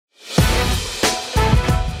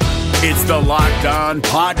It's the Locked On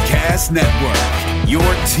Podcast Network, your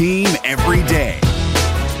team every day.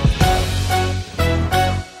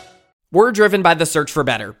 We're driven by the search for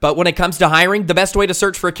better, but when it comes to hiring, the best way to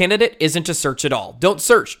search for a candidate isn't to search at all. Don't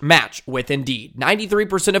search, match with Indeed.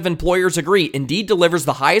 93% of employers agree Indeed delivers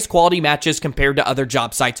the highest quality matches compared to other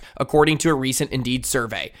job sites, according to a recent Indeed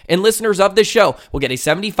survey. And listeners of this show will get a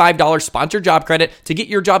 $75 sponsored job credit to get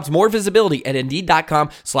your jobs more visibility at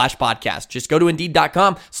Indeed.com/podcast. Just go to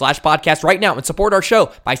Indeed.com/podcast right now and support our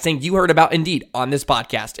show by saying you heard about Indeed on this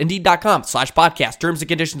podcast. Indeed.com/podcast. Terms and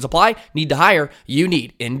conditions apply. Need to hire? You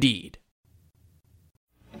need Indeed.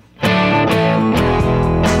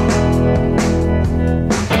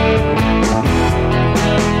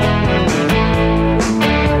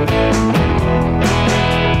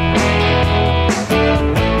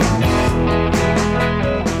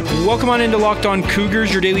 Welcome on into Locked On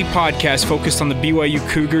Cougars, your daily podcast focused on the BYU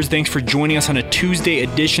Cougars. Thanks for joining us on a Tuesday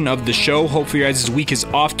edition of the show. Hopefully, guys, this week is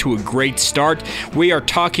off to a great start. We are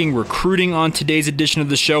talking recruiting on today's edition of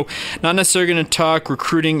the show. Not necessarily going to talk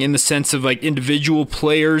recruiting in the sense of like individual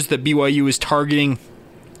players that BYU is targeting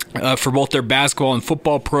for both their basketball and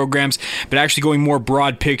football programs, but actually going more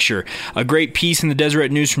broad picture. A great piece in the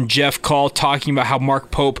Deseret News from Jeff Call talking about how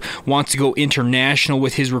Mark Pope wants to go international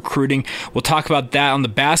with his recruiting. We'll talk about that on the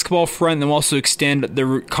basketball front, and then we'll also extend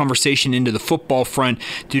the conversation into the football front,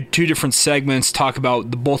 do two different segments, talk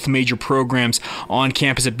about both the major programs on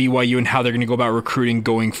campus at BYU and how they're going to go about recruiting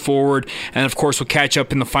going forward. And of course, we'll catch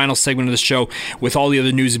up in the final segment of the show with all the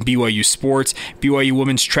other news in BYU sports. BYU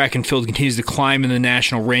women's track and field continues to climb in the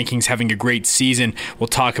national rankings, having a great season. We'll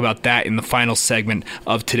talk about that in the final segment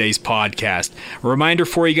of today's podcast. A reminder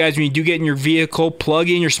for you guys, when you do get in your vehicle, plug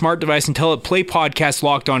in your smart device and tell it play podcast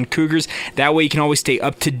Locked On Cougars. That way you can always stay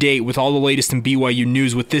up to date with all the latest in BYU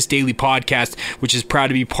news with this daily podcast, which is proud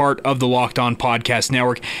to be part of the Locked On Podcast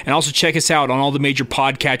Network. And also check us out on all the major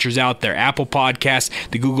podcatchers out there: Apple Podcasts,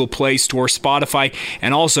 the Google Play Store, Spotify,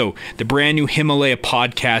 and also the brand new Himalaya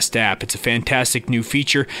podcast app. It's a fantastic new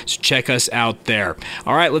feature, so check us out there.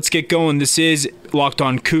 All right, let's get going. This is Locked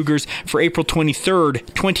On Cougars for April 23rd,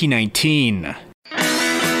 2019.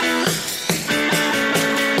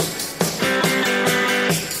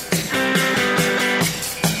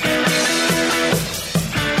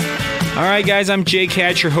 All right, guys, I'm Jake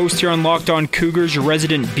Hatch, your host here on Locked On Cougars, your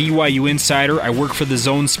resident BYU insider. I work for the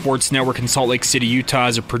Zone Sports Network in Salt Lake City, Utah,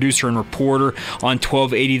 as a producer and reporter on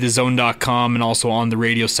 1280thezone.com and also on the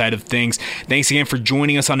radio side of things. Thanks again for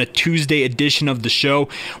joining us on a Tuesday edition of the show.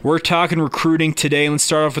 We're talking recruiting today. Let's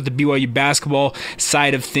start off with the BYU basketball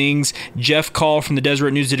side of things. Jeff Call from the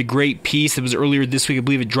Deseret News did a great piece that was earlier this week. I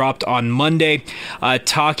believe it dropped on Monday,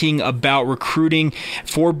 talking about recruiting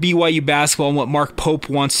for BYU basketball and what Mark Pope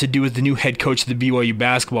wants to do with the new head coach of the BYU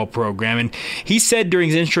basketball program. And he said during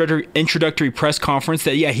his introductory press conference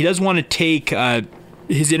that, he does want to take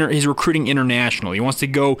his recruiting international. He wants to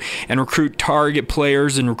go and recruit target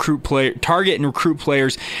and recruit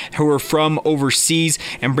players who are from overseas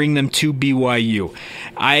and bring them to BYU.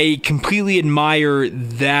 I completely admire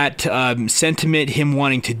that sentiment, him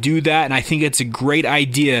wanting to do that, and I think it's a great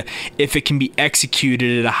idea if it can be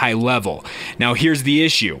executed at a high level. Now, here's the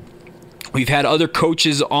issue. We've had other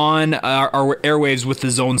coaches on our airwaves with the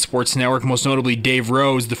Zone Sports Network, most notably Dave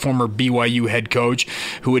Rose, the former BYU head coach,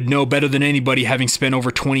 who would know better than anybody, having spent over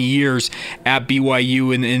 20 years at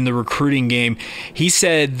BYU in the recruiting game. He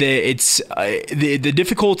said that it's the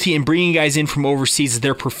difficulty in bringing guys in from overseas is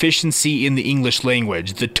their proficiency in the English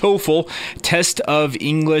language. The TOEFL, Test of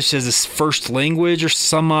English as a First Language or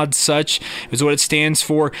some odd such is what it stands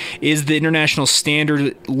for, is the international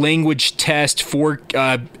standard language test for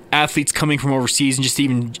athletes coming from overseas and just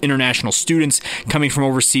even international students coming from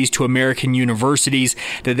overseas to American universities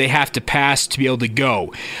that they have to pass to be able to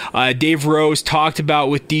go. Dave Rose talked about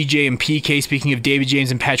with DJ and PK, speaking of David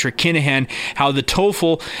James and Patrick Kinahan, how the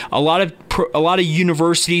TOEFL, a lot of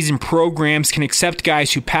universities and programs can accept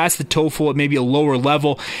guys who pass the TOEFL at maybe a lower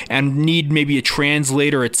level and need maybe a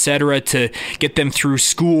translator, etc., to get them through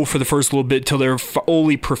school for the first little bit till they're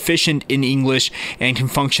fully proficient in English and can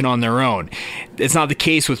function on their own. It's not the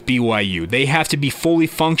case with BYU. They have to be fully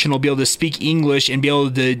functional, be able to speak English and be able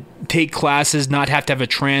to take classes, not have to have a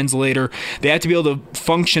translator. They have to be able to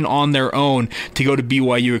function on their own to go to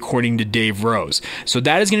BYU, according to Dave Rose. So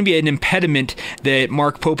that is going to be an impediment that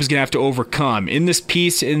Mark Pope is going to have to overcome. In this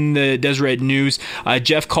piece in the Deseret News,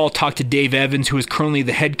 Jeff Call talked to Dave Evans, who is currently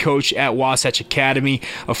the head coach at Wasatch Academy,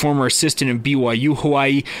 a former assistant in BYU,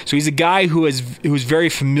 Hawaii. So he's a guy who is very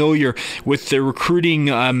familiar with the recruiting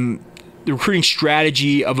the recruiting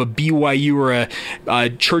strategy of a BYU or a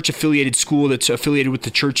church-affiliated school that's affiliated with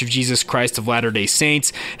the Church of Jesus Christ of Latter-day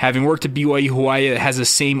Saints. Having worked at BYU Hawaii, it has the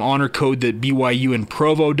same honor code that BYU in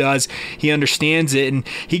Provo does. He understands it, and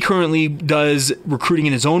he currently does recruiting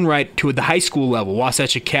in his own right to the high school level.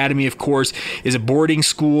 Wasatch Academy, of course, is a boarding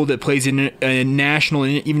school that plays in a national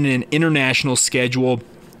and even an international schedule.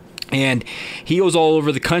 And he goes all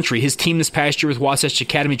over the country. His team this past year with Wasatch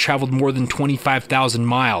Academy traveled more than 25,000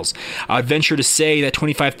 miles. I'd venture to say that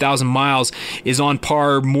 25,000 miles is on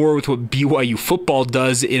par more with what BYU football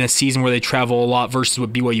does in a season where they travel a lot versus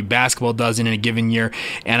what BYU basketball does in a given year.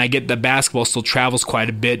 And I get that basketball still travels quite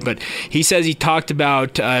a bit, but he says he talked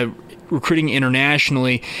about recruiting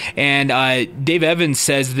internationally, and Dave Evans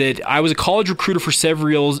says that I was a college recruiter for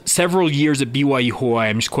several years at BYU Hawaii.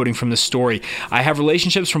 I'm just quoting from the story. I have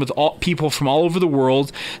relationships with people from all over the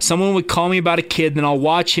world. Someone would call me about a kid, then I'll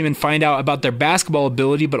watch him and find out about their basketball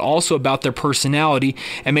ability, but also about their personality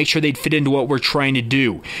and make sure they'd fit into what we're trying to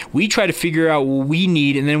do. We try to figure out what we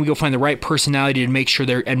need, and then we go find the right personality to make sure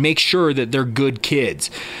that they're good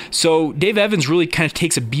kids. So Dave Evans really kind of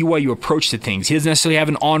takes a BYU approach to things. He doesn't necessarily have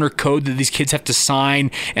an honor code that these kids have to sign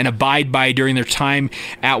and abide by during their time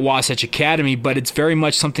at Wasatch Academy, but it's very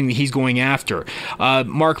much something that he's going after.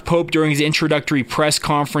 Mark Pope, during his introductory press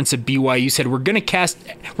conference at BYU, said, we're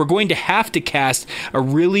going to have to cast a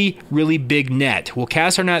really, really big net. We'll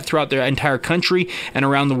cast our net throughout the entire country and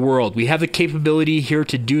around the world. We have the capability here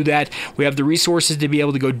to do that. We have the resources to be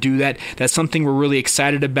able to go do that. That's something we're really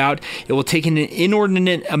excited about. It will take an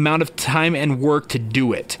inordinate amount of time and work to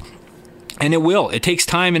do it. And it will. It takes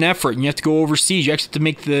time and effort, and you have to go overseas. You actually have to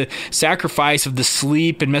make the sacrifice of the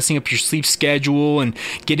sleep and messing up your sleep schedule and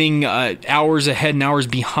getting hours ahead and hours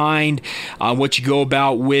behind what you go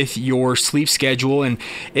about with your sleep schedule. And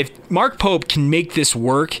if Mark Pope can make this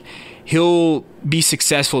work, he'll be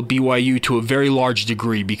successful at BYU to a very large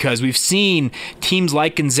degree, because we've seen teams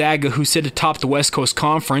like Gonzaga who sit atop the West Coast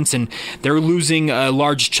Conference, and they're losing a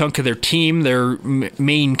large chunk of their team. Their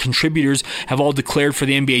main contributors have all declared for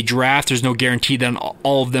the NBA draft. There's no guarantee that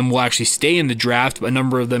all of them will actually stay in the draft. A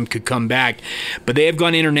number of them could come back. But they have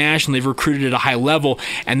gone international. They've recruited at a high level,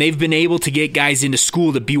 and they've been able to get guys into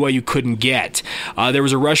school that BYU couldn't get. There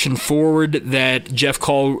was a Russian forward that Jeff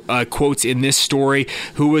Call quotes in this story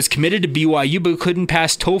who was committed to BYU, but couldn't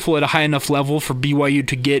pass TOEFL at a high enough level for BYU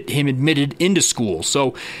to get him admitted into school.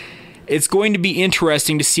 So it's going to be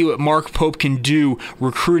interesting to see what Mark Pope can do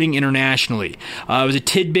recruiting internationally. There was a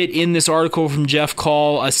tidbit in this article from Jeff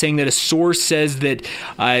Call saying that a source says that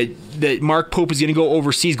Mark Pope is going to go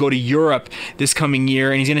overseas, go to Europe this coming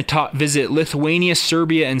year, and he's going to visit Lithuania,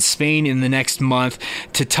 Serbia, and Spain in the next month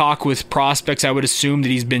to talk with prospects, I would assume, that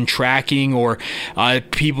he's been tracking, or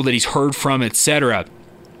people that he's heard from, etc.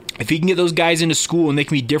 If he can get those guys into school and they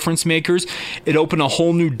can be difference makers, it opened a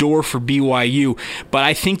whole new door for BYU. But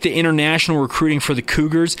I think the international recruiting for the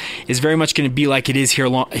Cougars is very much going to be like it is here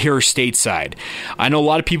stateside. I know a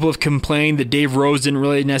lot of people have complained that Dave Rose didn't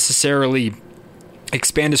really necessarily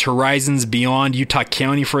expand his horizons beyond Utah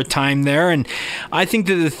County for a time there, and I think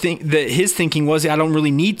that his thinking was, I don't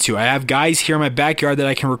really need to. I have guys here in my backyard that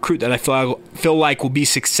I can recruit that I feel like will be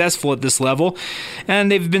successful at this level, and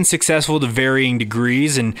they've been successful to varying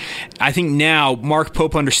degrees. And I think now Mark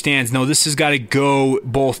Pope understands, no, this has got to go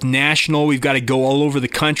both national, we've got to go all over the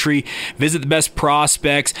country, visit the best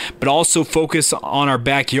prospects, but also focus on our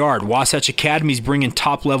backyard. Wasatch Academy's bringing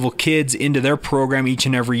top-level kids into their program each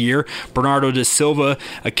and every year. Bernardo da Silva,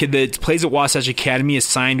 a kid that plays at Wasatch Academy, is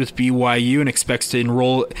signed with BYU and expects to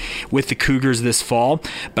enroll with the Cougars this fall.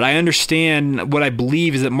 But I understand, what I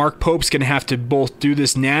believe is that Mark Pope's going to have to both do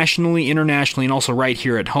this nationally, internationally, and also right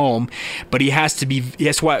here at home. But he has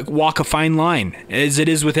to walk a fine line, as it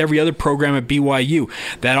is with every other program at BYU.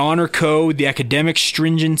 That honor code, the academic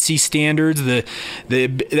stringency standards, the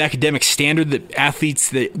academic standard that athletes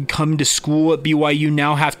that come to school at BYU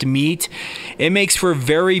now have to meet, it makes for a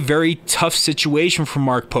very, very tough situation from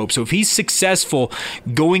Mark Pope. So if he's successful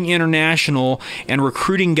going international and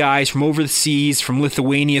recruiting guys from overseas, from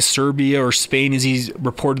Lithuania, Serbia, or Spain, as he's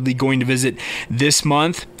reportedly going to visit this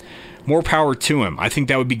month, more power to him. I think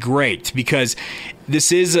that would be great, because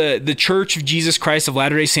this is the Church of Jesus Christ of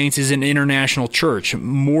Latter-day Saints is an international church.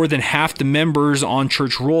 More than half the members on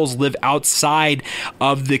church rolls live outside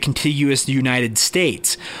of the contiguous United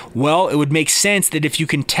States. Well, it would make sense that if you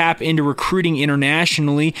can tap into recruiting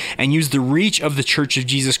internationally and use the reach of the Church of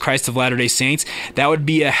Jesus Christ of Latter-day Saints, that would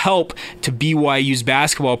be a help to BYU's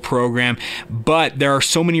basketball program. But there are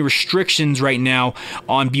so many restrictions right now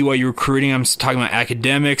on BYU recruiting. I'm talking about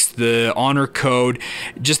academics, the honor code,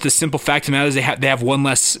 just the simple fact of the matter is they have one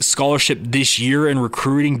less scholarship this year in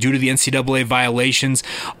recruiting due to the NCAA violations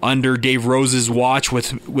under Dave Rose's watch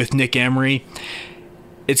with Nick Emery.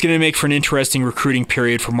 It's going to make for an interesting recruiting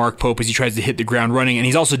period for Mark Pope as he tries to hit the ground running. And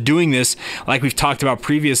he's also doing this, like we've talked about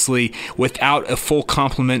previously, without a full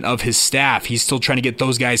complement of his staff. He's still trying to get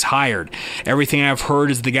those guys hired. Everything I've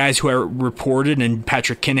heard is the guys who are reported, and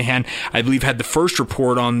Patrick Kinahan, I believe, had the first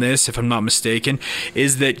report on this, if I'm not mistaken,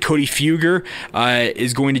 is that Cody Fugger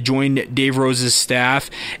is going to join Dave Rose's staff,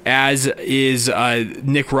 as is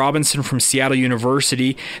Nick Robinson from Seattle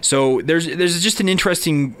University. So there's just an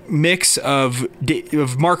interesting mix of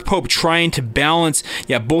Mark Pope trying to balance,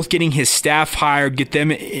 both getting his staff hired, get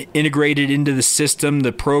them integrated into the system,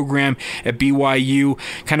 the program at BYU,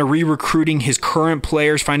 kind of re-recruiting his current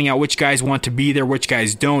players, finding out which guys want to be there, which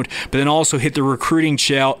guys don't, but then also hit the recruiting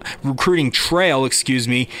trail,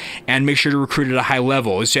 and make sure to recruit at a high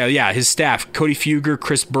level. So his staff, Cody Fugger,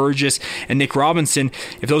 Chris Burgess, and Nick Robinson,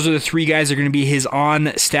 if those are the three guys that are going to be his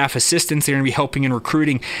on-staff assistants, they're going to be helping in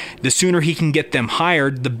recruiting, the sooner he can get them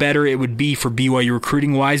hired, the better it would be for BYU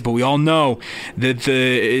recruiting wise, but we all know that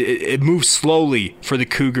it moves slowly for the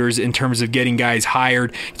Cougars in terms of getting guys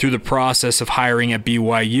hired through the process of hiring at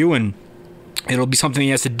BYU, and it'll be something he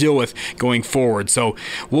has to deal with going forward. So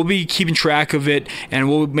we'll be keeping track of it, and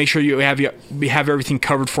we'll make sure we have everything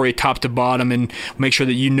covered for you top to bottom, and make sure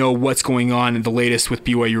that you know what's going on in the latest with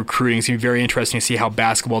BYU recruiting. It's going to be very interesting to see how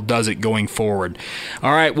basketball does it going forward.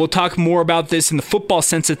 All right, we'll talk more about this in the football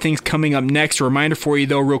sense of things coming up next. A reminder for you,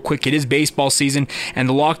 though, real quick, it is baseball season, and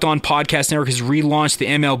the Locked On Podcast Network has relaunched the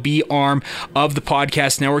MLB arm of the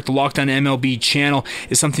podcast network. The Locked On MLB channel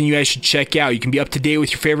is something you guys should check out. You can be up to date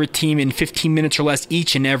with your favorite team in 15 minutes or less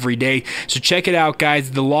each and every day. So check it out,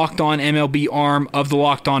 guys. The Locked On MLB arm of the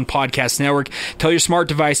Locked On Podcast Network. Tell your smart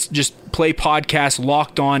device, just play podcast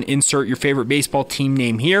Locked On, insert your favorite baseball team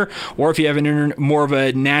name here, or if you have more of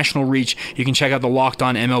a national reach, you can check out the Locked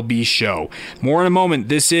On MLB show. More in a moment.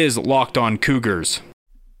 This is Locked On Cougars.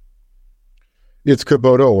 It's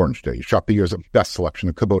Kubota Orange Day. Shop the year's best selection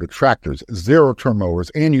of Kubota tractors, zero-turn mowers,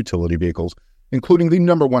 and utility vehicles, including the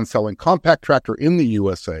 #1 selling compact tractor in the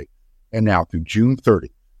USA. And now through June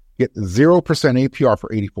 30, get 0% APR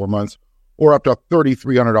for 84 months or up to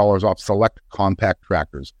 $3,300 off select compact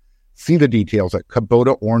tractors. See the details at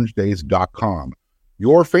KubotaOrangeDays.com.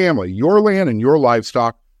 Your family, your land, and your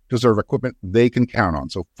livestock deserve equipment they can count on.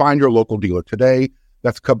 So find your local dealer today.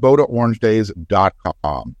 That's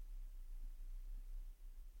KubotaOrangeDays.com.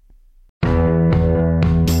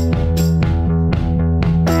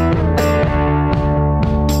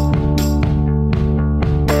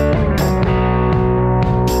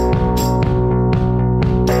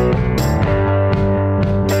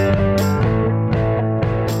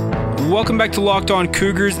 Welcome back to Locked On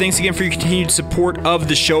Cougars. Thanks again for your continued support of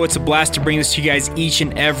the show. It's a blast to bring this to you guys each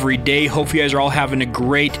and every day. Hope you guys are all having a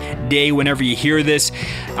great day whenever you hear this.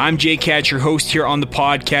 I'm Jay Katz, your host here on the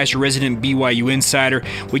podcast, your resident BYU insider.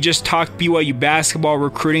 We just talked BYU basketball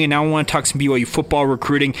recruiting, and now I want to talk some BYU football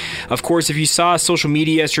recruiting. Of course, if you saw social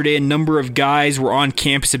media yesterday, a number of guys were on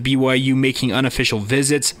campus at BYU making unofficial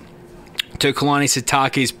visits to Kalani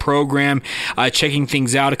Sitake's program, checking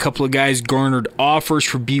things out. A couple of guys garnered offers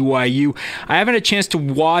for BYU. I haven't had a chance to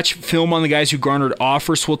watch film on the guys who garnered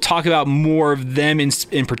offers, so we'll talk about more of them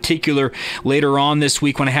in particular later on this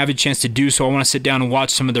week when I have a chance to do so. I want to sit down and watch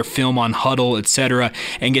some of their film on Huddle, etc.,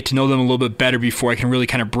 and get to know them a little bit better before I can really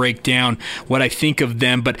kind of break down what I think of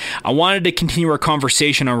them. But I wanted to continue our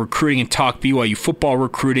conversation on recruiting and talk BYU football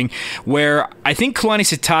recruiting, where I think Kalani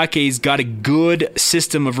Sitake's got a good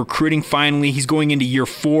system of recruiting finally. He's going into year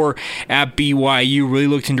 4 at BYU, really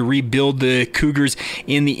looking to rebuild the Cougars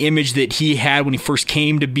in the image that he had when he first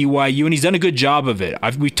came to BYU, and he's done a good job of it.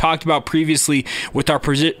 We've talked about previously with our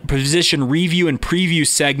position review and preview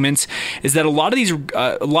segments is that a lot of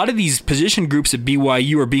these position groups at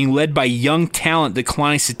BYU are being led by young talent that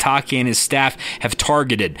Kalani Sitake and his staff have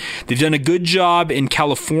targeted. They've done a good job in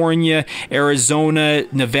California, Arizona,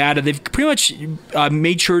 Nevada. They've pretty much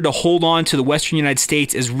made sure to hold on to the Western United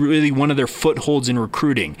States as really one of their footholds in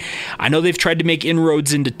recruiting. I know they've tried to make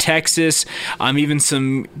inroads into Texas, even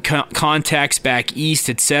some contacts back east,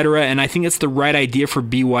 etc., and I think that's the right idea for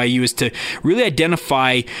BYU, is to really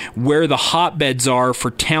identify where the hotbeds are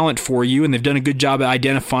for talent for you, and they've done a good job at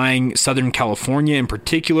identifying Southern California in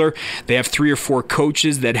particular. They have 3 or 4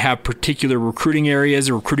 coaches that have particular recruiting areas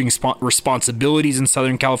or recruiting responsibilities in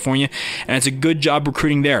Southern California, and it's a good job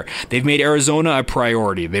recruiting there. They've made Arizona a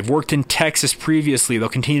priority. They've worked in Texas previously. They'll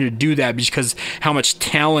continue to do that because how much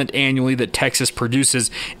talent annually that Texas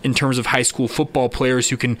produces in terms of high school football players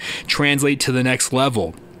who can translate to the next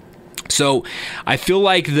level. So I feel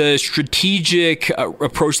like the strategic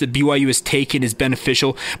approach that BYU has taken is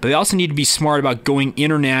beneficial, but they also need to be smart about going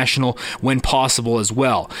international when possible as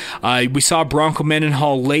well. We saw Bronco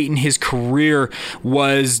Mendenhall late in his career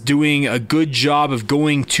was doing a good job of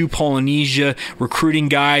going to Polynesia, recruiting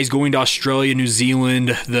guys, going to Australia, New Zealand,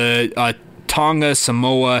 the Tonga,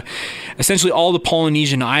 Samoa, essentially all the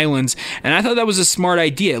Polynesian islands, and I thought that was a smart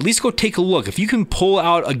idea. At least go take a look. If you can pull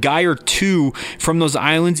out a guy or two from those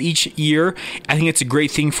islands each year, I think it's a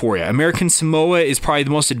great thing for you. American Samoa is probably the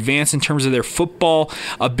most advanced in terms of their football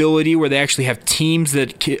ability, where they actually have teams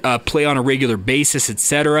that play on a regular basis,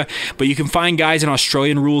 etc. But you can find guys in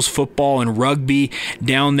Australian rules football and rugby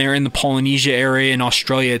down there in the Polynesia area in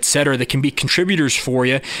Australia, etc., that can be contributors for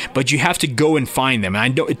you, but you have to go and find them. And I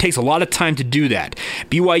know it takes a lot of time to do that.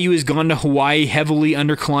 BYU has gone to Hawaii heavily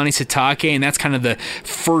under Kalani Sitake, and that's kind of the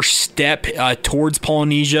first step towards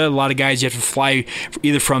Polynesia. A lot of guys, you have to fly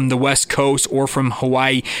either from the West Coast or from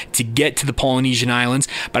Hawaii to get to the Polynesian islands,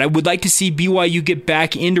 but I would like to see BYU get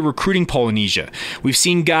back into recruiting Polynesia. We've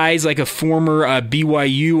seen guys like a former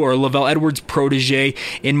BYU or Lavelle Edwards protege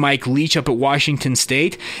in Mike Leach up at Washington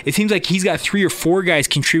State. It seems like he's got 3 or 4 guys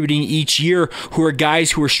contributing each year who are guys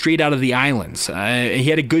who are straight out of the islands. He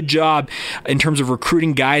had a good job in terms of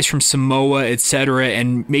recruiting guys from Samoa, etc.,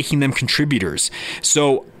 and making them contributors.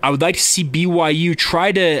 So I would like to see BYU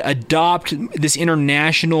try to adopt this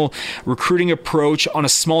international recruiting approach on a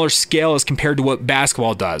smaller scale as compared to what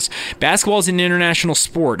basketball does. Basketball is an international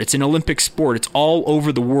sport. It's an Olympic sport. It's all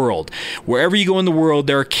over the world. Wherever you go in the world,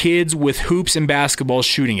 there are kids with hoops and basketball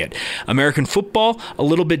shooting it. American football, a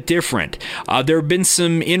little bit different. There have been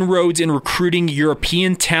some inroads in recruiting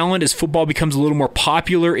European talent as football becomes a little more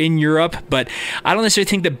popular in Europe, but I don't necessarily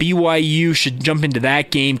think that BYU should jump into that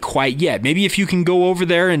game quite yet. Maybe if you can go over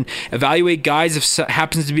there and evaluate guys, if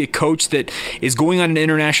happens to be a coach that is going on an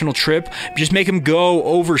international trip, just make them go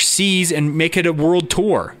overseas and make it a world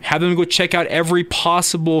tour. Have them go check out every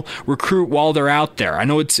possible recruit while they're out there. I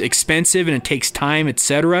know it's expensive and it takes time,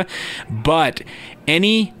 etc., but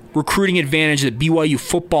any recruiting advantage that BYU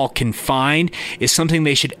football can find is something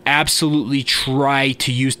they should absolutely try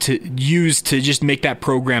to use to just make that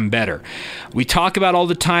program better. We talk about all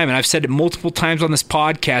the time, and I've said it multiple times on this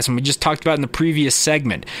podcast, and we just talked about in the previous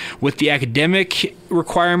segment, with the academic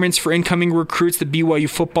requirements for incoming recruits that BYU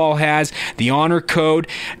football has, the honor code,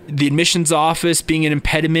 the admissions office being an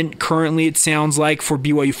impediment currently, it sounds like, for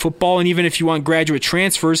BYU football, and even if you want graduate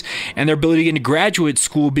transfers and their ability to get into graduate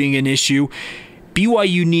school being an issue,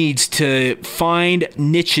 BYU needs to find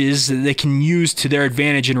niches that they can use to their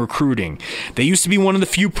advantage in recruiting. They used to be one of the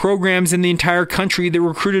few programs in the entire country that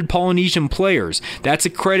recruited Polynesian players. That's a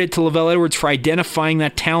credit to Lavelle Edwards for identifying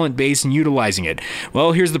that talent base and utilizing it.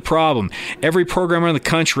 Well, here's the problem. Every program around the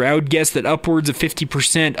country, I would guess that upwards of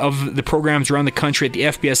 50% of the programs around the country at the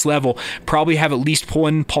FBS level probably have at least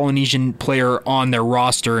one Polynesian player on their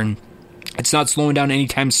roster, and it's not slowing down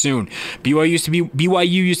anytime soon. BYU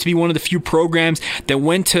used to be one of the few programs that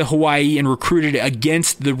went to Hawaii and recruited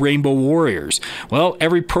against the Rainbow Warriors. Well,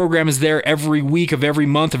 every program is there every week of every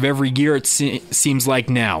month of every year, it seems like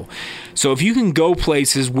now. So if you can go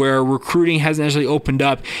places where recruiting hasn't actually opened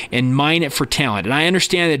up and mine it for talent, and I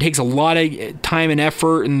understand that it takes a lot of time and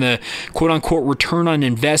effort and the quote-unquote return on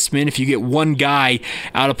investment if you get one guy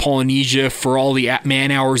out of Polynesia for all the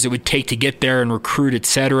man hours it would take to get there and recruit,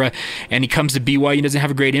 etc., and he comes to BYU and doesn't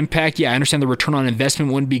have a great impact, yeah, I understand the return on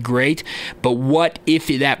investment wouldn't be great, but what if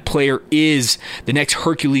that player is the next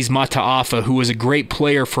Hercules Mataafa, who was a great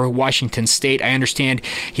player for Washington State? I understand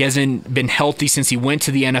he hasn't been healthy since he went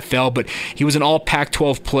to the NFL, but he was an all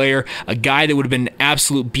Pac-12 player, a guy that would have been an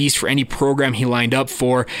absolute beast for any program he lined up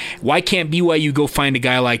for. Why can't BYU go find a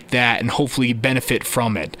guy like that and hopefully benefit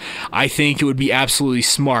from it? I think it would be absolutely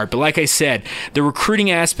smart. But like I said, the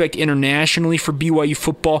recruiting aspect internationally for BYU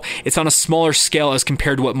football, it's on a smaller scale as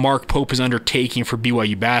compared to what Mark Pope is undertaking for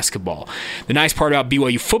BYU basketball. The nice part about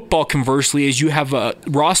BYU football, conversely, is you have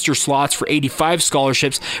roster slots for 85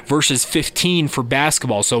 scholarships versus 15 for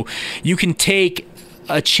basketball. So you can take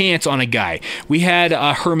a chance on a guy. We had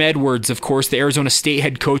Herm Edwards, of course, the Arizona State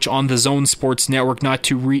head coach, on the Zone Sports Network not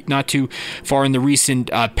too far in the recent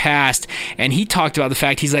past, and he talked about the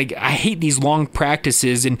fact, he's like, I hate these long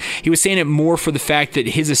practices, and he was saying it more for the fact that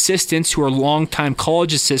his assistants, who are longtime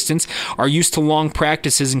college assistants, are used to long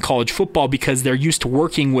practices in college football because they're used to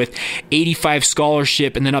working with 85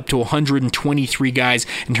 scholarship and then up to 123 guys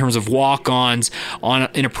in terms of walk-ons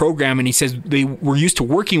in a program, and he says they were used to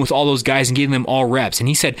working with all those guys and getting them all reps. And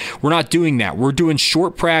he said, we're not doing that. We're doing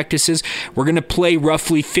short practices. We're going to play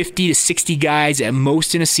roughly 50 to 60 guys at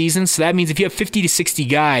most in a season. So that means if you have 50 to 60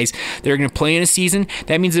 guys that are going to play in a season,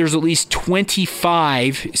 that means there's at least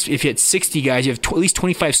 25. If you had 60 guys, you have at least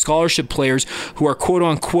 25 scholarship players who are quote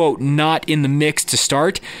unquote not in the mix to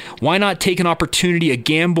start. Why not take an opportunity, a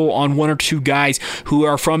gamble on one or two guys who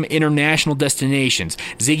are from international destinations?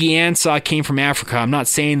 Ziggy Ansah came from Africa. I'm not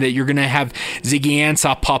saying that you're going to have Ziggy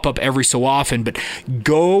Ansah pop up every so often, but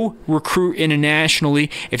go recruit internationally.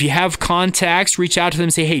 If you have contacts, reach out to them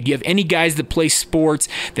and say, hey, do you have any guys that play sports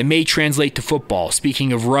that may translate to football?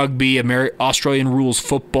 Speaking of rugby, Australian rules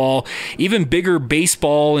football, even bigger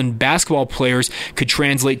baseball and basketball players could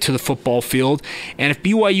translate to the football field. And if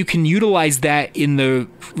BYU can utilize that in the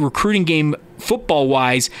recruiting game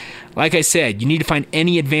football-wise, like I said, you need to find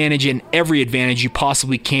any advantage and every advantage you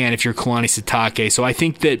possibly can if you're Kalani Sitake. So I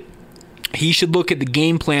think that he should look at the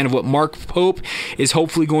game plan of what Mark Pope is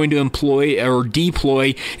hopefully going to employ or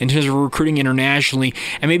deploy in terms of recruiting internationally,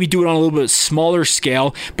 and maybe do it on a little bit smaller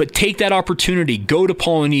scale, but take that opportunity. Go to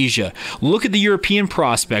Polynesia. Look at the European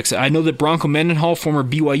prospects. I know that Bronco Mendenhall, former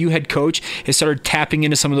BYU head coach, has started tapping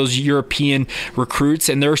into some of those European recruits,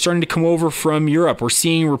 and they're starting to come over from Europe. We're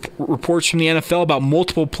seeing reports from the NFL about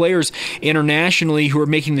multiple players internationally who are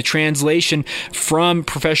making the translation from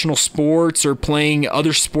professional sports or playing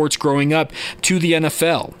other sports growing up to the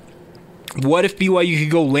NFL. What if BYU could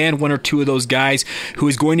go land one or two of those guys who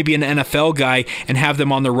is going to be an NFL guy and have them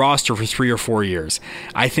on the roster for 3 or 4 years?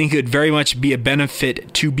 I think it would very much be a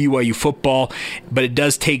benefit to BYU football, but it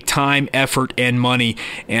does take time, effort, and money,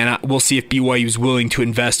 and we'll see if BYU is willing to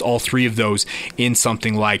invest all three of those in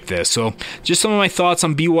something like this. So just some of my thoughts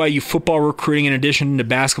on BYU football recruiting in addition to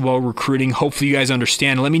basketball recruiting. Hopefully you guys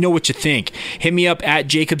understand. Let me know what you think. Hit me up at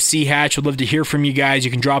Jacob C. Hatch. Would love to hear from you guys.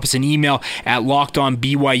 You can drop us an email at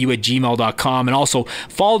lockedonbyu@gmail.com. And also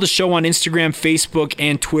follow the show on Instagram, Facebook,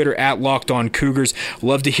 and Twitter at Locked On Cougars.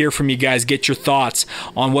 Love to hear from you guys. Get your thoughts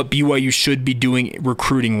on what BYU should be doing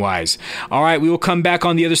recruiting-wise. All right, we will come back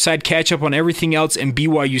on the other side, catch up on everything else in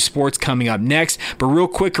BYU sports coming up next. But real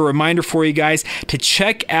quick, a reminder for you guys to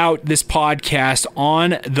check out this podcast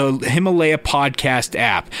on the Himalaya podcast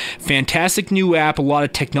app. Fantastic new app, a lot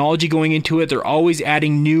of technology going into it. They're always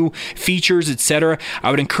adding new features, etc.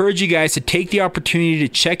 I would encourage you guys to take the opportunity to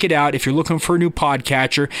check it out if you're looking for a new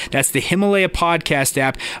podcatcher. That's the Himalaya podcast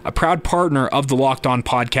app, a proud partner of the Locked On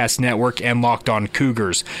Podcast Network and Locked On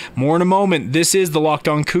Cougars. More in a moment. This is the Locked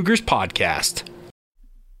On Cougars podcast.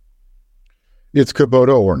 It's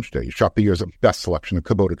Kubota Orange Day. Shop the year's best selection of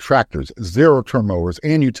Kubota tractors, zero-turn mowers,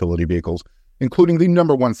 and utility vehicles, including the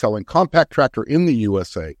 #1 selling compact tractor in the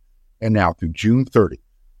USA. And now through June 30,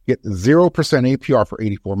 get 0% APR for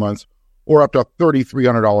 84 months or up to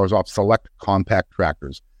 $3,300 off select compact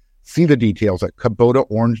tractors. See the details at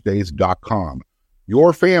KubotaOrangeDays.com.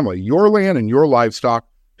 Your family, your land, and your livestock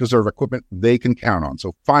deserve equipment they can count on.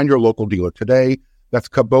 So find your local dealer today. That's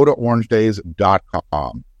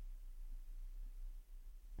KubotaOrangeDays.com.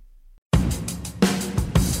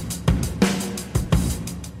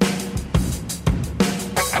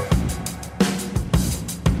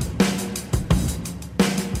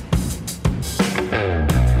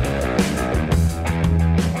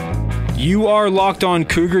 You are Locked On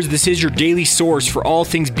Cougars. This is your daily source for all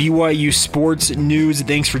things BYU sports news.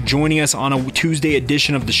 Thanks for joining us on a Tuesday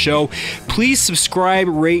edition of the show. Please subscribe,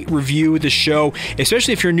 rate, review the show,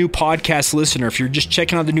 especially if you're a new podcast listener. If you're just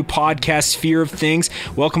checking out the new podcast sphere of things,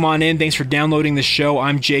 welcome on in. Thanks for downloading the show.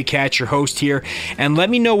 I'm Jay Katz, your host here, and let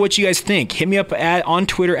me know what you guys think. Hit me up on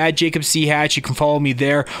Twitter at Jacob C. Hatch. You can follow me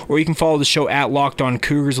there, or you can follow the show at Locked On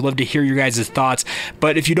Cougars. I'd love to hear your guys' thoughts.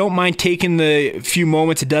 But if you don't mind taking the few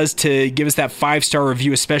moments it does to give us that 5-star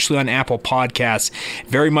review, especially on Apple Podcasts,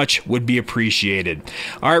 very much would be appreciated.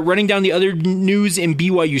 All right, running down the other news in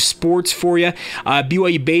BYU sports for you.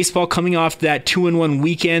 BYU baseball coming off that 2-1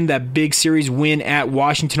 weekend, that big series win at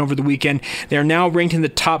Washington over the weekend. They're now ranked in the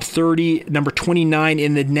top 30, number 29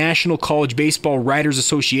 in the National College Baseball Writers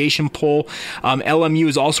Association poll. LMU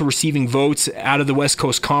is also receiving votes out of the West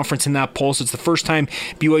Coast Conference in that poll, so it's the first time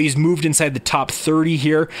BYU's moved inside the top 30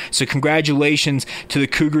 here. So congratulations to the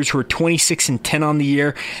Cougars, who are 26-10 on the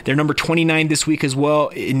year. They're number 29 this week as well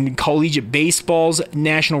in collegiate baseball's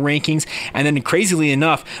national rankings. And then crazily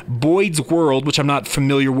enough, Boyd's World, which I'm not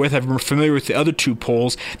familiar with, I'm familiar with the other two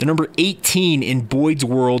polls, they're number 18 in Boyd's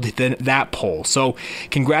World, that poll. So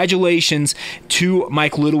congratulations to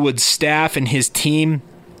Mike Littlewood's staff and his team.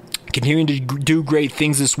 continuing to do great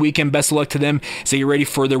things this weekend. Best of luck to them as they get ready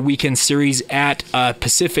for their weekend series at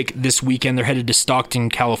Pacific this weekend. They're headed to Stockton,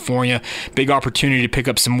 California. Big opportunity to pick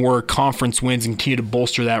up some more conference wins and continue to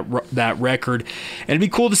bolster that record. And it'd be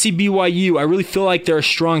cool to see BYU. I really feel like they're a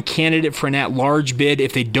strong candidate for an at-large bid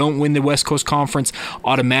if they don't win the West Coast Conference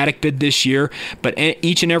automatic bid this year. But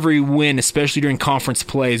each and every win, especially during conference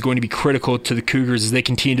play, is going to be critical to the Cougars as they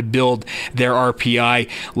continue to build their RPI.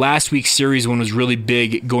 Last week's series one was really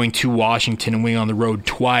big, going to Washington and winning on the road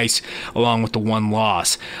twice, along with the one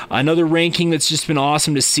loss. Another ranking that's just been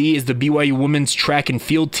awesome to see is the BYU women's track and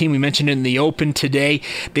field team. We mentioned it in the Open today.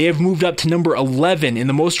 They have moved up to number 11 in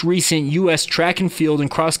the most recent U.S. Track and Field and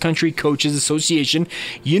Cross Country Coaches Association.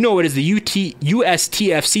 You know it as the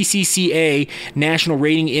USTF CCCA National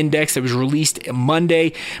Rating Index that was released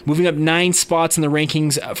Monday, moving up 9 spots in the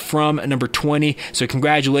rankings from number 20. So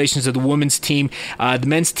congratulations to the women's team. The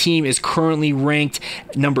men's team is currently ranked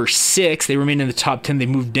number 6. They remain in the top 10. They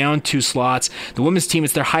moved down 2 slots. The women's team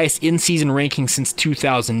is their highest in-season ranking since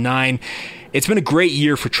 2009. It's been a great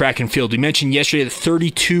year for track and field. We mentioned yesterday that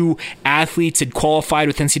 32 athletes had qualified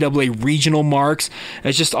with NCAA regional marks.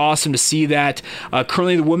 It's just awesome to see that.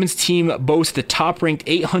 Currently, the women's team boasts the top-ranked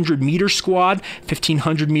 800-meter squad,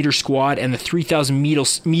 1,500-meter squad, and the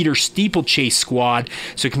 3,000-meter steeplechase squad.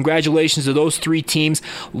 So congratulations to those 3 teams.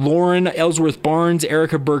 Lauren Ellsworth-Barnes,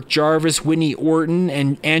 Erica Burke-Jarvis, Whitney Orton,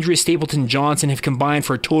 and Andrea Stapleton-Johnson have combined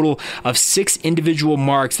for a total of 6 individual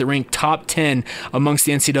marks that rank top 10 amongst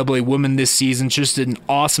the NCAA women this season. Just an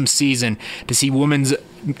awesome season to see women's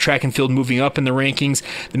track and field moving up in the rankings.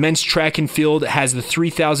 The men's track and field has the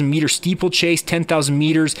 3,000-meter steeplechase, 10,000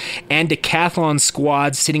 meters, and decathlon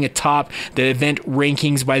squads sitting atop the event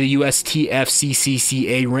rankings by the USTF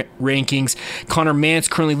CCCA rankings. Connor Mance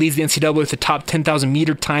currently leads the NCAA with the top 10,000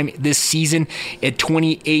 meter time this season at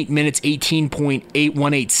 28 minutes,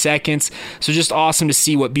 18.818 seconds. So just awesome to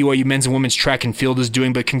see what BYU men's and women's track and field is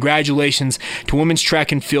doing. But congratulations to women's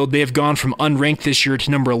track and field. They have gone from unranked this year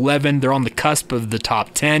to number 11. They're on the cusp of the top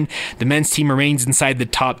 10. The men's team remains inside the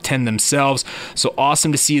top 10 themselves. So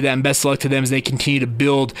awesome to see that, and best of luck to them as they continue to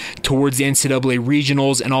build towards the NCAA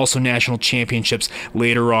regionals and also national championships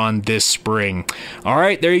later on this spring. All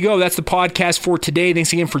right, there you go. That's the podcast for today.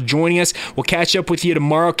 Thanks again for joining us. We'll catch up with you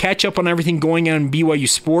tomorrow. Catch up on everything going on in BYU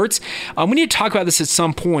sports. We need to talk about this at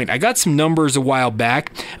some point. I got some numbers a while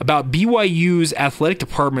back about BYU's athletic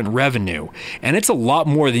department revenue, and it's a lot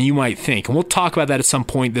more than you might think. And we'll talk about that at some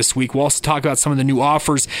point this week. We'll also talk about some of the new offers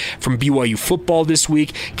from BYU football this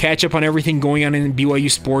week. Catch up on everything going on in BYU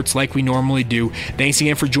sports like we normally do. Thanks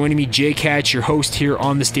again for joining me, Jay Catch, your host here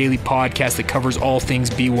on this daily podcast that covers all things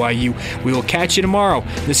BYU. We will catch you tomorrow.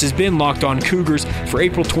 This has been Locked On Cougars for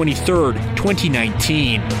April 23rd,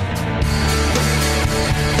 2019.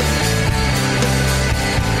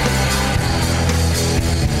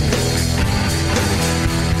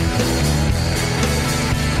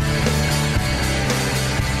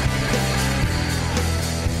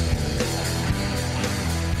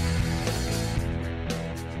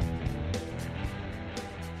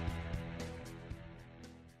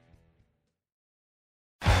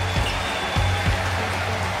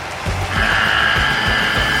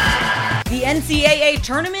 The NCAA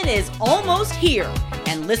tournament is almost here,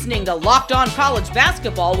 and listening to Locked On College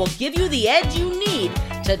Basketball will give you the edge you need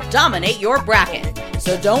to dominate your bracket.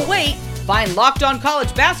 So don't wait. Find Locked On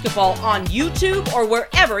College Basketball on YouTube or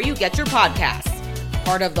wherever you get your podcasts.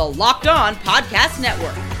 Part of the Locked On Podcast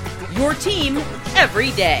Network. Your team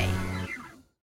every day.